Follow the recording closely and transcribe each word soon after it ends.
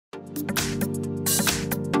Hi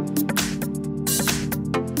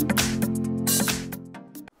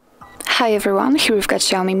everyone, here we've got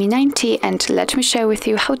Xiaomi Mi 9T and let me share with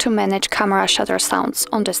you how to manage camera shutter sounds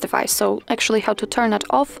on this device. So actually how to turn it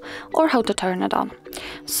off or how to turn it on.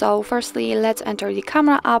 So firstly, let's enter the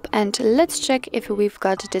camera app and let's check if we've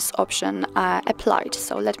got this option applied.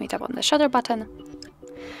 So let me tap on the shutter button.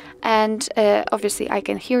 And obviously I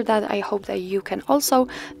can hear that. I hope that you can also,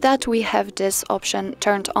 that we have this option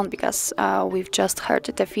turned on, because we've just heard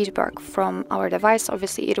the feedback from our device.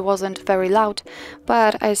 Obviously it wasn't very loud,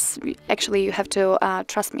 but actually you have to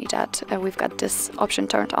trust me that we've got this option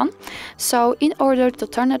turned on. So in order to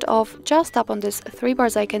turn it off, just tap on this 3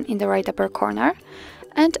 bars icon in the right upper corner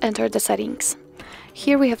and enter the settings.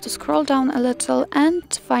 Here we have to scroll down a little and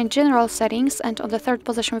find general settings, and on the 3rd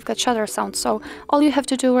position we've got shutter sound. So all you have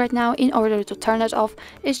to do right now in order to turn it off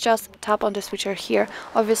is just tap on the switcher here.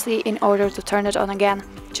 Obviously in order to turn it on again,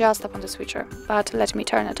 just tap on the switcher. But let me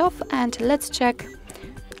turn it off and let's check.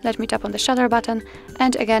 Let me tap on the shutter button,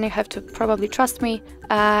 and again you have to probably trust me,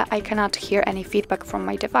 I cannot hear any feedback from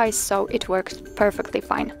my device, so it works perfectly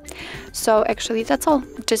fine. So actually that's all.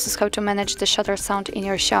 This is how to manage the shutter sound in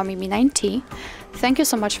your Xiaomi Mi 9T. Thank you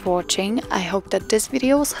so much for watching. I hope that this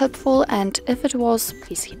video was helpful, and if it was,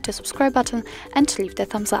 please hit the subscribe button and leave the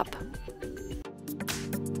thumbs up.